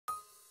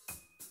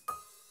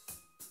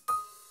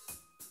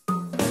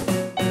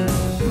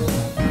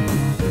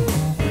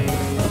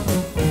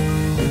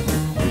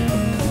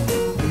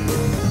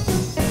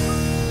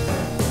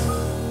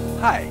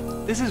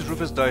This is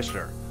Rufus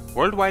Deutschler,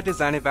 Worldwide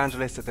Design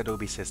Evangelist at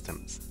Adobe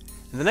Systems.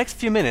 In the next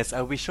few minutes, I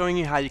will be showing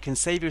you how you can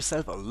save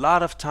yourself a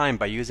lot of time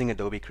by using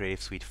Adobe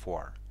Creative Suite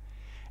 4.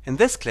 In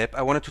this clip,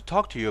 I wanted to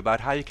talk to you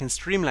about how you can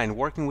streamline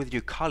working with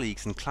your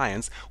colleagues and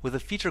clients with a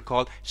feature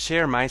called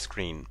Share My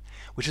Screen,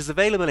 which is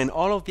available in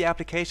all of the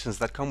applications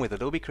that come with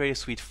Adobe Creative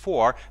Suite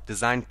 4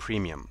 Design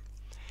Premium.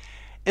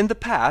 In the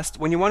past,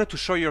 when you wanted to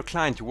show your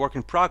client your work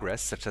in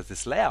progress, such as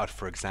this layout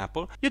for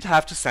example, you'd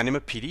have to send him a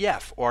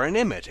PDF or an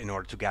image in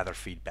order to gather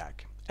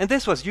feedback. And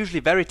this was usually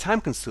very time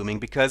consuming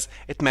because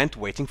it meant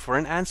waiting for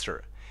an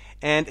answer.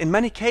 And in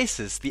many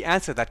cases, the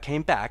answer that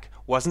came back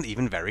wasn't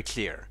even very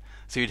clear.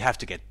 So you'd have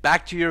to get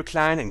back to your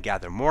client and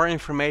gather more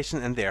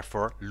information and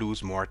therefore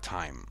lose more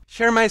time.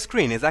 Share My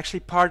Screen is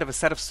actually part of a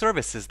set of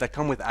services that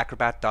come with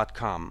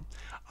Acrobat.com.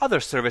 Other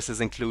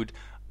services include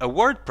a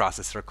word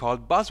processor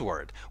called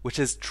Buzzword, which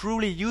is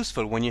truly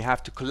useful when you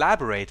have to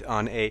collaborate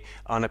on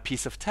a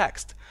piece of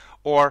text,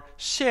 or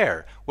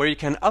Share, where you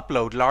can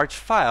upload large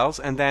files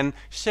and then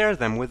share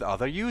them with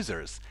other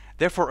users,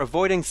 therefore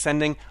avoiding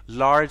sending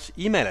large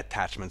email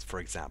attachments, for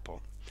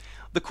example.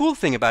 The cool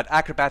thing about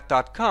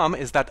Acrobat.com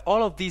is that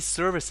all of these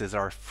services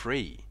are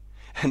free,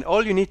 and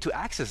all you need to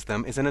access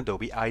them is an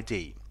Adobe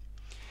ID.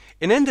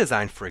 In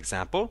InDesign, for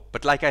example,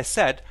 but like I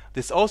said,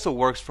 this also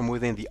works from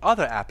within the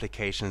other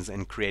applications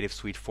in Creative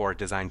Suite 4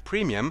 Design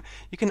Premium,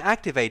 you can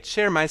activate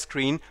Share My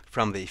Screen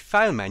from the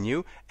File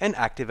menu and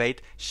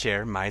activate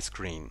Share My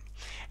Screen.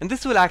 And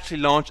this will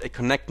actually launch a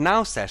Connect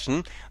Now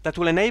session that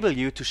will enable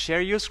you to share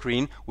your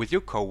screen with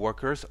your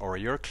coworkers or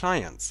your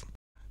clients.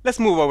 Let's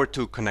move over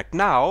to Connect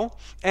Now,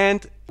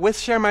 and with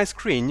Share My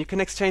Screen you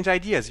can exchange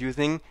ideas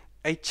using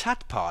a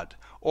chat pod.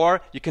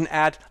 Or you can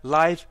add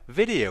live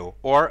video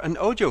or an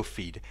audio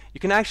feed. You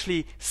can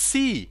actually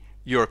see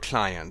your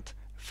client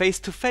face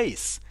to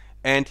face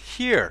and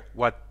hear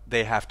what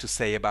they have to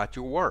say about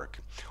your work.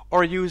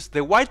 Or use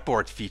the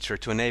whiteboard feature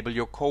to enable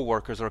your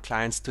coworkers or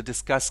clients to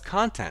discuss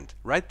content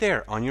right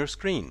there on your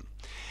screen.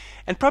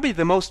 And probably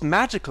the most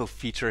magical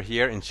feature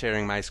here in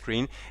Sharing My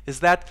Screen is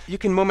that you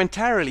can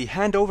momentarily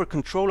hand over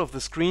control of the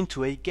screen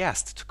to a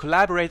guest to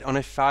collaborate on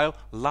a file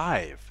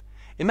live.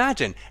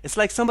 Imagine, it's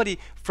like somebody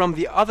from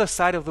the other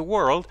side of the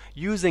world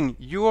using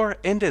your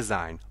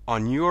InDesign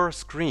on your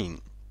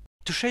screen.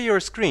 To share your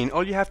screen,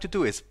 all you have to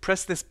do is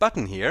press this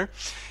button here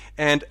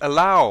and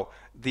allow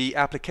the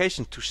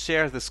application to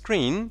share the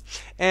screen,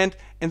 and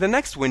in the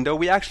next window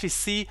we actually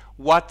see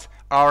what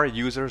our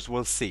users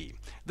will see.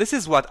 This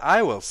is what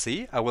I will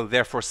see. I will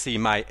therefore see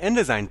my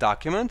InDesign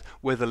document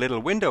with a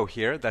little window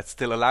here that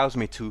still allows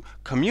me to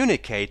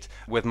communicate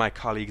with my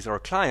colleagues or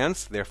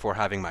clients, therefore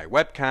having my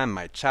webcam,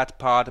 my chat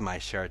pod, my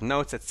shared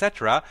notes,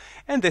 etc.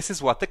 And this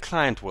is what the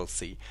client will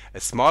see. A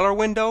smaller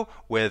window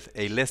with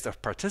a list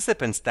of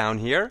participants down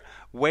here,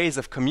 ways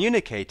of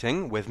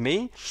communicating with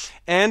me,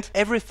 and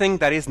everything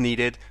that is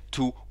needed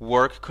to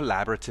work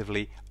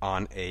collaboratively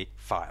on a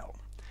file.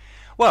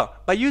 Well,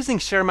 by using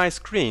Share My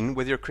Screen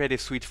with your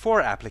Creative Suite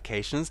 4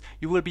 applications,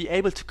 you will be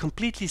able to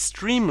completely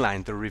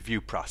streamline the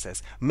review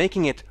process,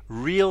 making it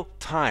real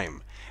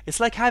time. It's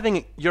like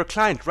having your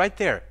client right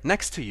there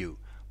next to you,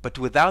 but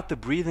without the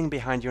breathing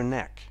behind your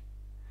neck.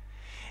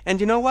 And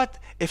you know what?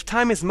 If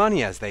time is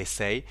money, as they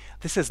say,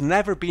 this has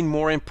never been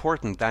more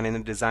important than in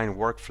a design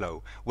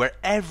workflow, where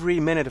every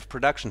minute of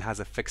production has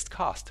a fixed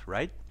cost,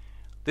 right?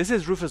 This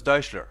is Rufus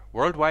Deutschler,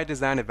 Worldwide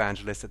Design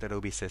Evangelist at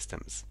Adobe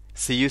Systems.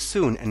 See you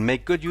soon and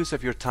make good use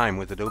of your time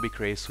with Adobe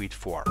Creative Suite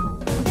 4.